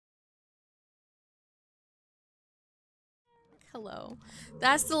Hello.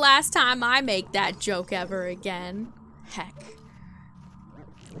 That's the last time I make that joke ever again. Heck.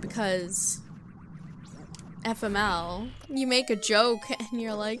 Because FML, you make a joke and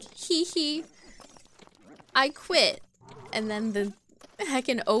you're like, hee hee, I quit. And then the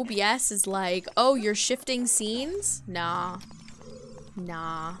heckin' OBS is like, oh, you're shifting scenes? Nah.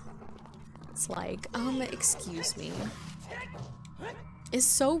 Nah. It's like, excuse me. It's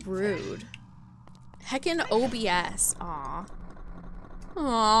so rude. Heckin' OBS. Aw.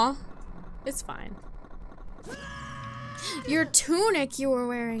 Aw. It's fine. Your tunic you were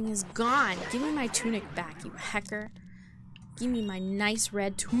wearing is gone. Give me my tunic back, you hecker. Give me my nice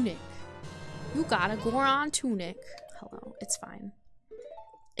red tunic. You got a Goron tunic. Hello. It's fine.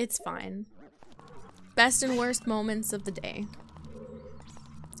 It's fine. Best and worst moments of the day.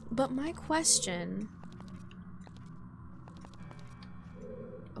 But my question...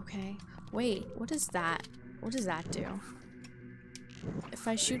 Okay. Wait, what is that? What does that do? If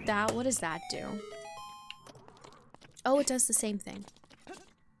I shoot that, what does that do? Oh, it does the same thing.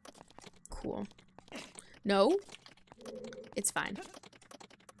 Cool. No? It's fine.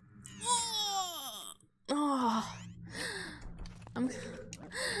 Oh.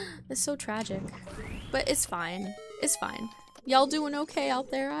 It's so tragic. But it's fine. It's fine. Y'all doing okay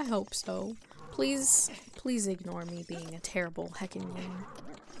out there? I hope so. Please ignore me being a terrible heckin' gamer.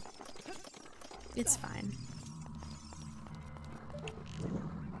 It's fine.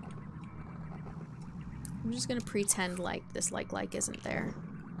 I'm just gonna pretend like this like isn't there.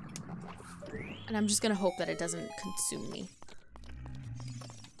 And I'm just gonna hope that it doesn't consume me.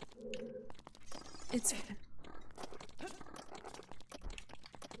 It's fine.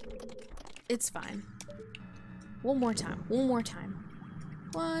 It's fine. One more time. One more time.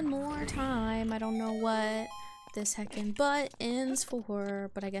 One more time. I don't know what this heckin' button's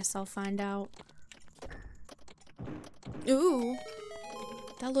for, but I guess I'll find out. Ooh.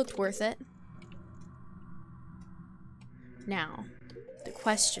 That looked worth it. Now, the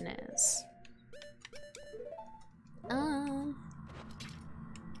question is...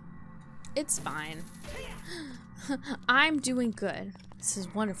 It's fine. I'm doing good. This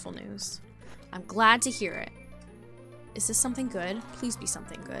is wonderful news. I'm glad to hear it. Is this something good? Please be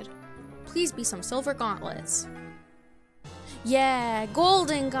something good. Please be some silver gauntlets. Yeah,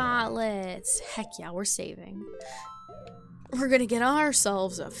 golden gauntlets. Heck yeah, we're saving. We're gonna get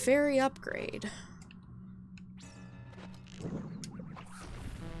ourselves a fairy upgrade.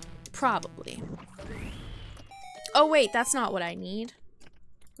 Probably. Oh wait, that's not what I need.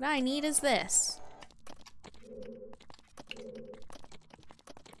 What I need is this.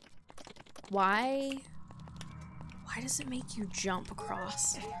 Why does it make you jump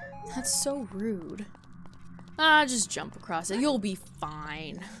across? That's so rude. Ah, just jump across it. You'll be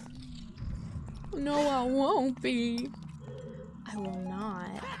fine. No, I won't be. I will not.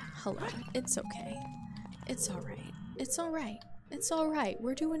 Hello. It's okay. It's alright. It's alright. It's alright.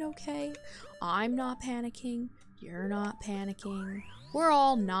 We're doing okay. I'm not panicking. You're not panicking. We're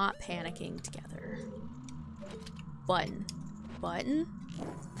all not panicking together. Button. Button?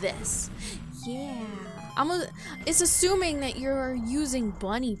 This. Yeah. It's assuming that you're using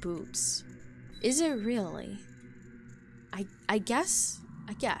bunny boots. Is it really? I guess.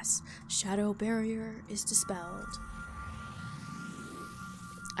 Shadow barrier is dispelled.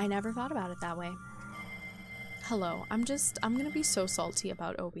 I never thought about it that way. Hello, I'm gonna be so salty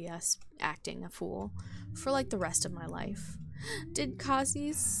about OBS acting a fool for like the rest of my life. Did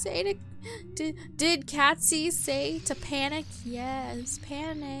Kazi say to did Katzy say to panic? Yes,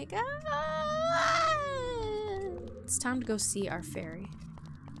 panic. Ah! It's time to go see our fairy.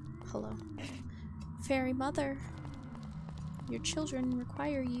 Hello. Fairy mother. Your children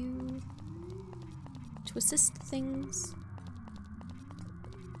require you to assist things.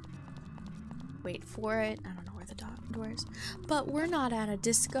 Wait for it. I don't know where the door is. But we're not at a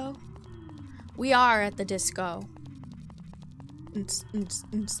disco. We are at the disco. I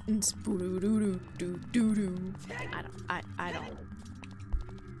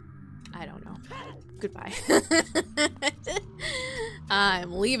don't know. Goodbye.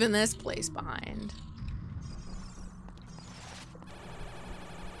 I'm leaving this place behind.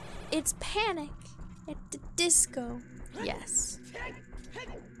 It's panic at the disco. Yes.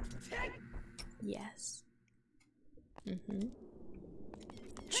 Yes. Mm-hmm.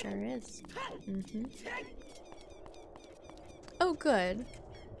 Sure is. Mm-hmm. Oh, good.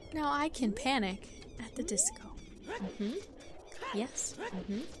 Now I can panic at the disco. Mm-hmm. Yes.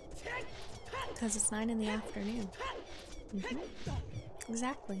 Mm-hmm. Because it's 9 in the afternoon. Mm-hmm.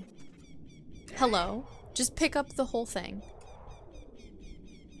 Exactly. Hello. Just pick up the whole thing.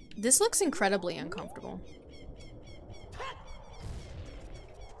 This looks incredibly uncomfortable.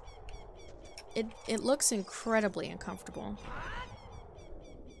 It looks incredibly uncomfortable.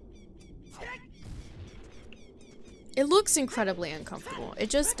 It looks incredibly uncomfortable. It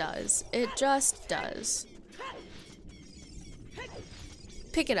just does. It just does.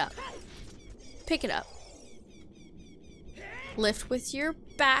 Pick it up. Pick it up. Lift with your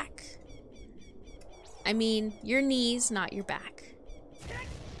back. I mean, your knees, not your back.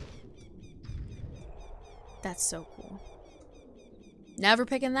 That's so cool. Never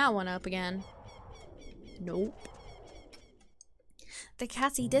picking that one up again. Nope. The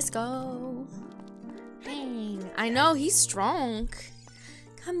Cassie Disco. Dang. I know, he's strong.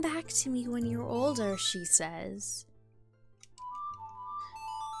 Come back to me when you're older, she says.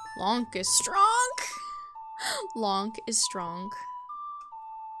 Lonk is strong. Lonk is strong.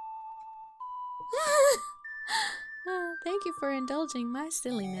 Thank you for indulging my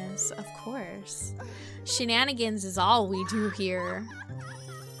silliness, of course. Shenanigans is all we do here.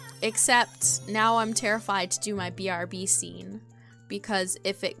 Except now I'm terrified to do my BRB scene. Because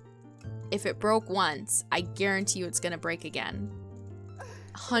if it broke once, I guarantee you it's gonna break again.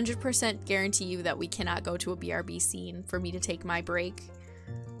 100% guarantee you that we cannot go to a BRB scene for me to take my break.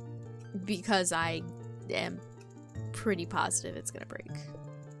 Because I am pretty positive it's gonna break.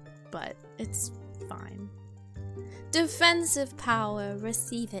 But it's fine. Defensive power,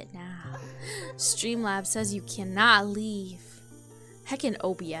 receive it now. Streamlabs says you cannot leave. Heckin'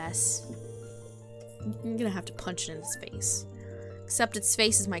 OBS. I'm gonna have to punch it in its face. Except its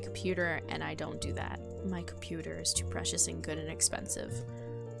face is my computer, and I don't do that. My computer is too precious and good and expensive.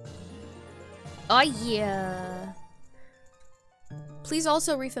 Oh yeah! Please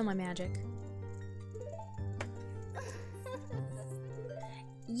also refill my magic.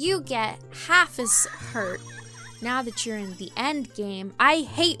 You get half as hurt now that you're in the end game. I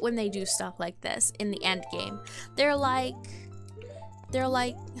hate when they do stuff like this in the end game. They're like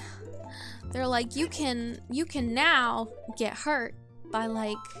you can now get hurt by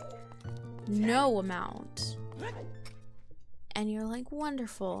like no amount. And you're like,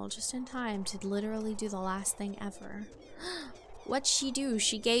 wonderful, just in time to literally do the last thing ever. What'd she do?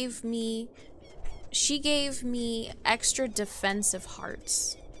 She gave me extra defensive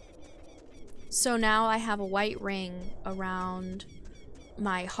hearts. So now I have a white ring around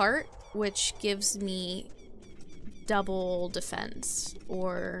my heart, which gives me double defense,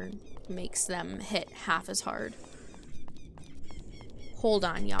 or makes them hit half as hard. Hold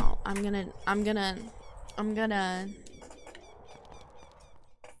on, y'all. I'm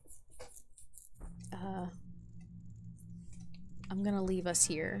gonna leave us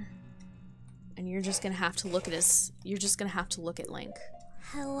here. And you're just gonna have to look at us. You're just gonna have to look at Link.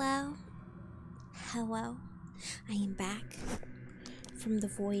 Hello? Hello? I am back from the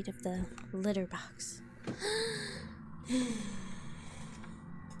void of the litter box.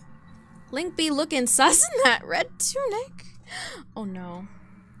 Link be looking sus in that red tunic. Oh no.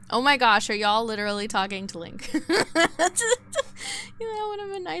 Oh my gosh, are y'all literally talking to Link? You know, that would have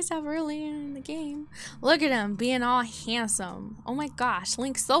been nice to have earlier in the game. Look at him being all handsome. Oh my gosh,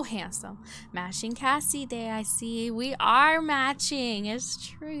 Link's so handsome. Matching Cassie Day, I see. We are matching, it's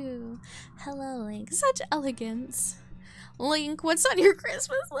true. Hello, Link. Such elegance. Link, what's on your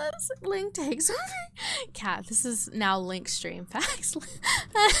Christmas list? Link takes over. Cat, this is now Link's stream. Facts.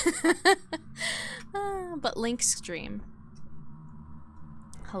 But Link's stream.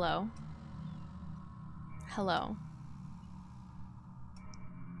 Hello? Hello?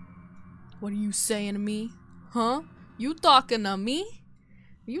 What are you saying to me? Huh? You talking to me?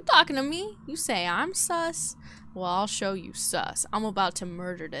 You talking to me? You say I'm sus? Well, I'll show you sus. I'm about to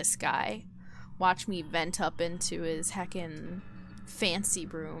murder this guy. Watch me vent up into his heckin' fancy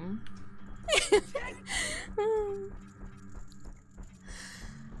room.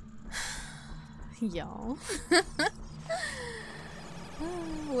 Y'all.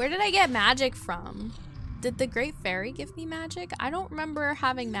 Where did I get magic from? Did the Great Fairy give me magic? I don't remember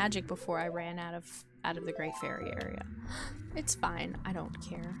having magic before I ran out of the Great Fairy area. It's fine. I don't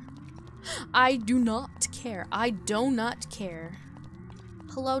care. I do not care. I do not care.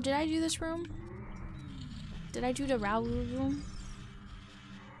 Hello, did I do this room? Did I do the Raoul room?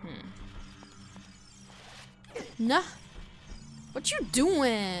 Nah. What you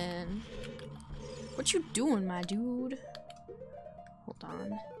doing? What you doing, my dude? Hold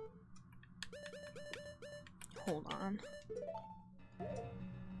on. Hold on.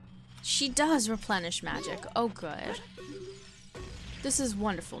 She does replenish magic. Oh, good. This is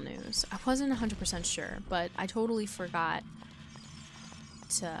wonderful news. I wasn't 100% sure, but I totally forgot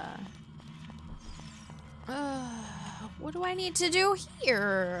to... what do I need to do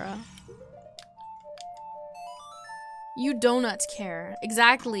here? You donuts care.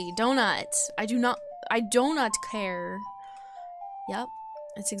 Exactly. Donuts. I do not care. Yep.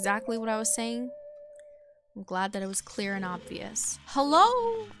 It's exactly what I was saying. I'm glad that it was clear and obvious.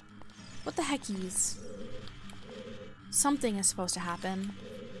 Hello? What the heckies? Something is supposed to happen.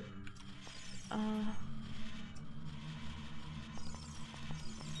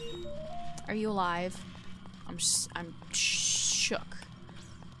 Are you alive? I'm shook.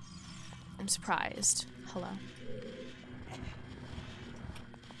 I'm surprised. Hello.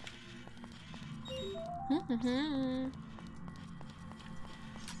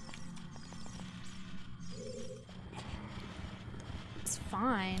 It's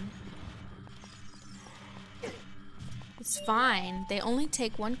fine. It's fine. They only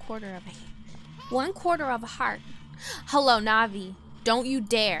take 1/4 of a heart. Hello, Navi. Don't you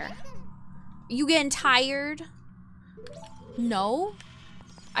dare. You getting tired? No.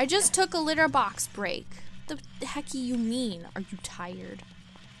 I just took a litter box break. The hecky you mean? Are you tired?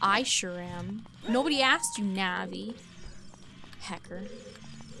 I sure am. Nobody asked you, Navi. Hecker.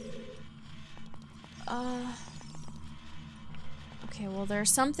 Okay, well, there's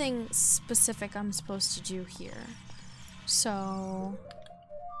something specific I'm supposed to do here. So...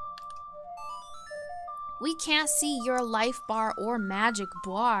 we can't see your life bar or magic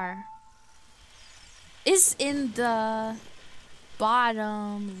bar. It's in the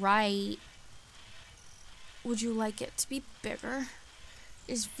bottom right. Would you like it to be bigger?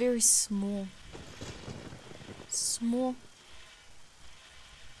 It's very small. Small.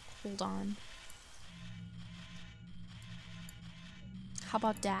 Hold on. How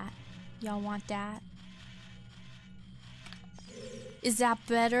about that? Y'all want that? Is that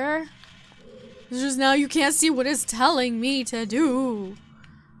better? It's just now you can't see what it's telling me to do.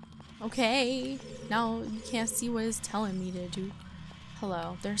 Okay. Now you can't see what it's telling me to do.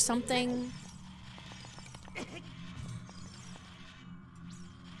 Hello. There's something...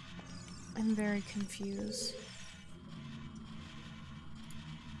 I'm very confused.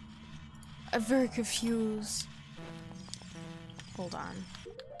 I'm very confused. Hold on.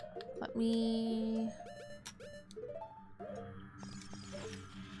 Let me...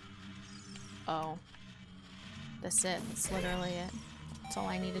 Oh. That's it. That's literally it. That's all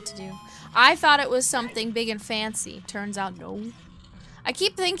I needed to do. I thought it was something big and fancy. Turns out, no. I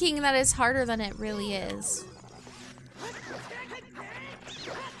keep thinking that it's harder than it really is.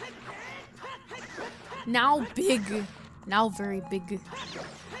 Now big. Now very big.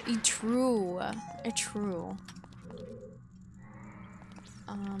 True. True.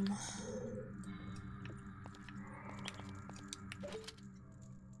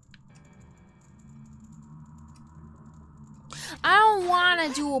 I don't want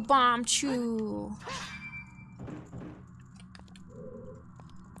to do a bomb chew.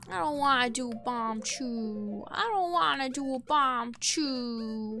 I don't want to do a bomb chew. I don't want to do a bomb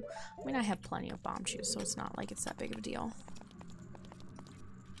chew. I mean, I have plenty of bomb chews, so it's not like it's that big of a deal.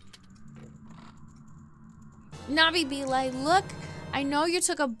 Navi be like, look, I know you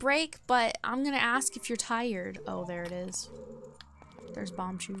took a break, but I'm gonna ask if you're tired. Oh, there it is. There's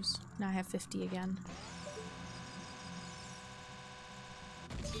bomb chews. Now I have 50 again.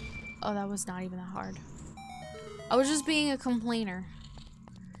 Oh, that was not even that hard. I was just being a complainer.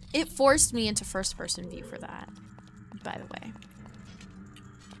 It forced me into first-person view for that, by the way.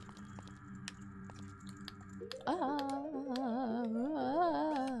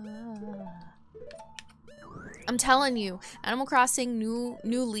 I'm telling you, Animal Crossing New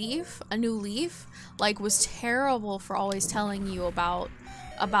Leaf, like, was terrible for always telling you about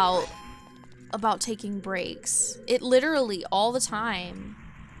taking breaks. It literally all the time.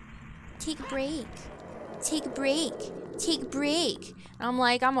 Take a break. Take a break. Take a break. And I'm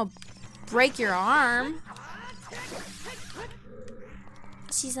like, I'm gonna break your arm.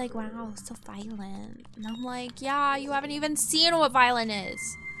 She's like, wow, so violent. And I'm like, yeah, you haven't even seen what violent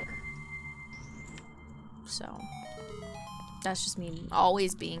is. So, that's just me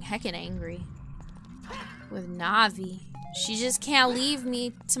always being heckin' angry with Navi. She just can't leave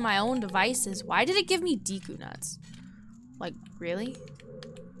me to my own devices. Why did it give me Deku nuts? Like, really?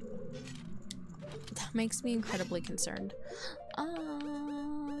 That makes me incredibly concerned.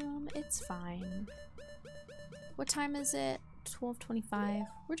 It's fine. What time is it? 12:25.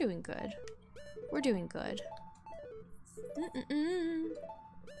 We're doing good. We're doing good.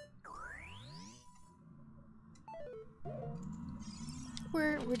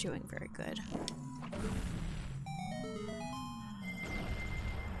 We're doing very good.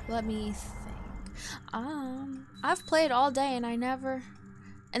 Let me think. I've played all day and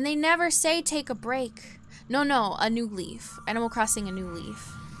they never say take a break. No, a new leaf. Animal Crossing A New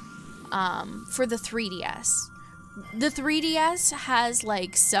Leaf. For the 3DS. The 3DS has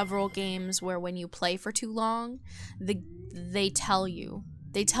like several games where when you play for too long, they tell you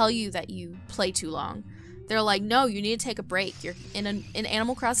that you play too long. They're like, no, you need to take a break. You're in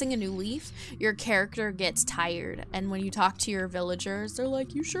Animal Crossing: A New Leaf, your character gets tired, and when you talk to your villagers, they're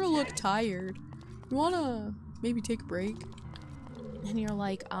like, you sure look tired. You wanna maybe take a break? And you're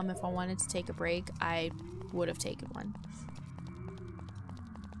like, if I wanted to take a break, I would have taken one.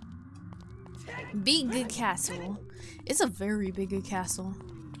 Big castle. It's a very big castle.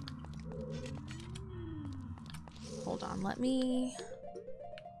 Hold on, let me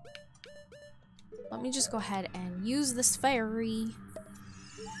just go ahead and use this fairy.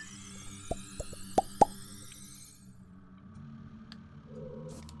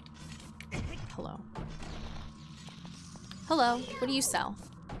 Hello. Hello, what do you sell?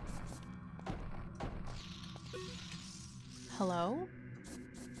 Hello?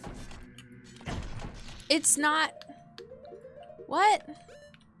 It's not... What?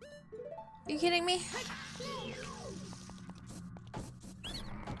 Are you kidding me?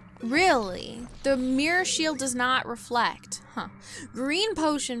 Really? The mirror shield does not reflect. Huh. Green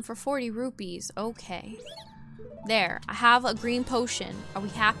potion for 40 rupees. Okay. There. I have a green potion. Are we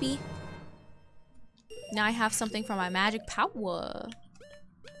happy? Now I have something for my magic power.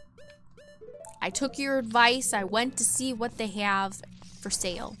 I took your advice. I went to see what they have for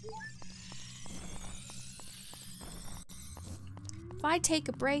sale. If I take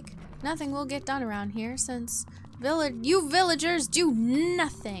a break, nothing will get done around here since you villagers do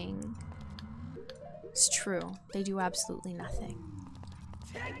nothing. It's true. They do absolutely nothing.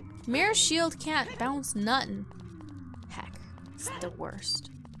 Mirror shield can't bounce nothing. Heck, it's the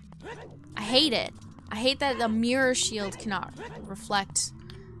worst. I hate it. I hate that the mirror shield cannot reflect.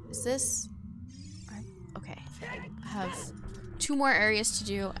 Is this... Okay. I have 2 more areas to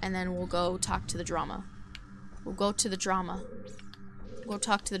do, and then we'll go talk to the drama. We'll go to the drama. We'll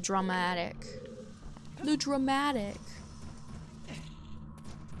talk to the dramatic. The dramatic.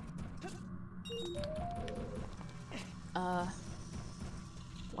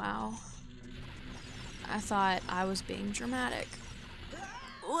 Wow. I thought I was being dramatic.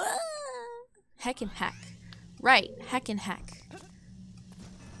 Heck and heck. Right, heck and heck.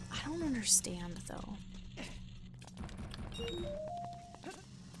 I don't understand, though.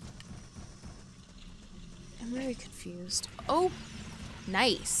 I'm very confused. Oh,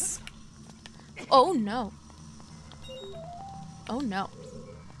 nice. Oh, no. Oh, no.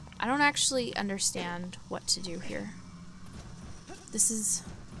 I don't actually understand what to do here. This is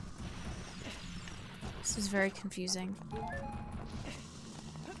very confusing.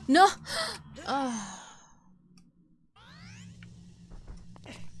 No!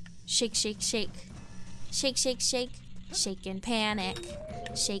 Shake, shake, shake. Shake, shake, shake. Shake and panic.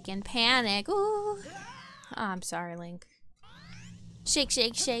 Shake and panic. Ooh. Oh, I'm sorry, Link. Shake,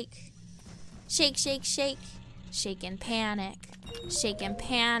 shake, shake. Shake, shake, shake. Shake and panic. Shake and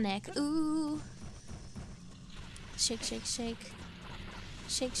panic. Ooh. Shake, shake, shake.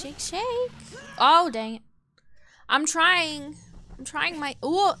 Shake, shake, shake. Oh, dang it. I'm trying my...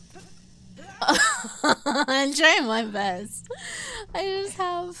 Ooh. I'm trying my best.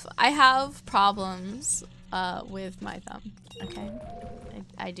 I have problems with my thumb. Okay?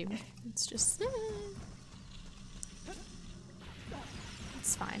 I do. It's just...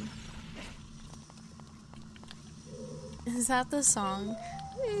 It's fine. Is that the song?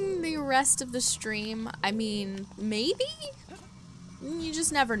 The rest of the stream? I mean, maybe? You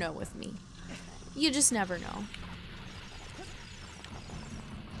just never know with me. You just never know.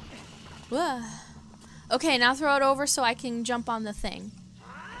 Whoa. Okay, now throw it over so I can jump on the thing.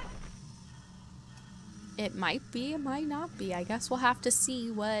 It might be, it might not be. I guess we'll have to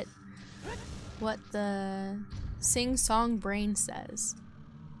see what the sing-song brain says.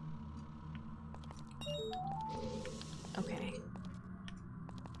 Okay.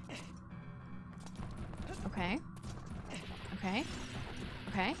 Okay. Okay.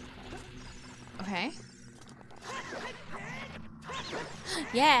 Okay. Okay.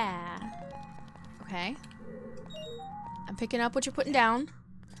 Yeah. Okay. I'm picking up what you're putting down.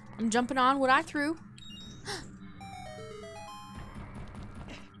 I'm jumping on what I threw.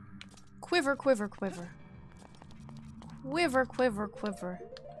 Quiver, quiver, quiver. Quiver, quiver, quiver.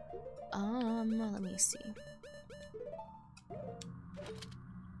 Let me see.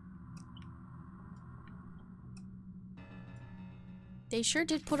 They sure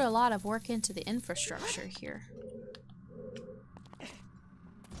did put a lot of work into the infrastructure here.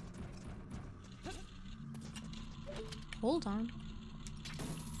 Hold on.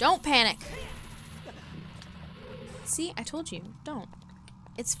 Don't panic! See, I told you, don't.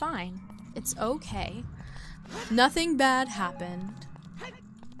 It's fine. It's okay. Nothing bad happened.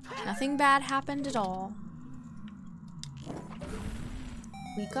 Nothing bad happened at all.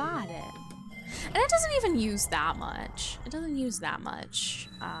 We got it. And it doesn't even use that much. It doesn't use that much,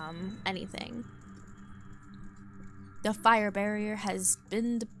 anything. The fire barrier has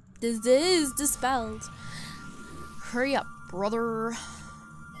been is dispelled. Hurry up, brother.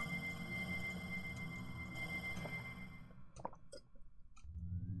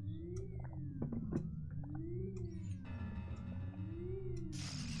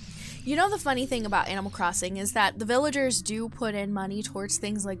 You know, the funny thing about Animal Crossing is that the villagers do put in money towards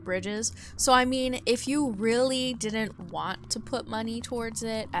things like bridges. So, I mean, if you really didn't want to put money towards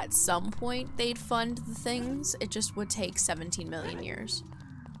it, at some point they'd fund the things. It just would take 17 million years.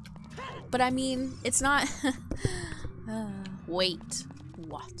 But, I mean, it's not... wait.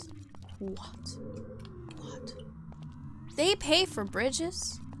 What? What? What? They pay for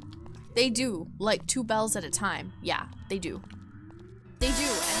bridges? They do. Like 2 bells at a time. Yeah, they do. They do.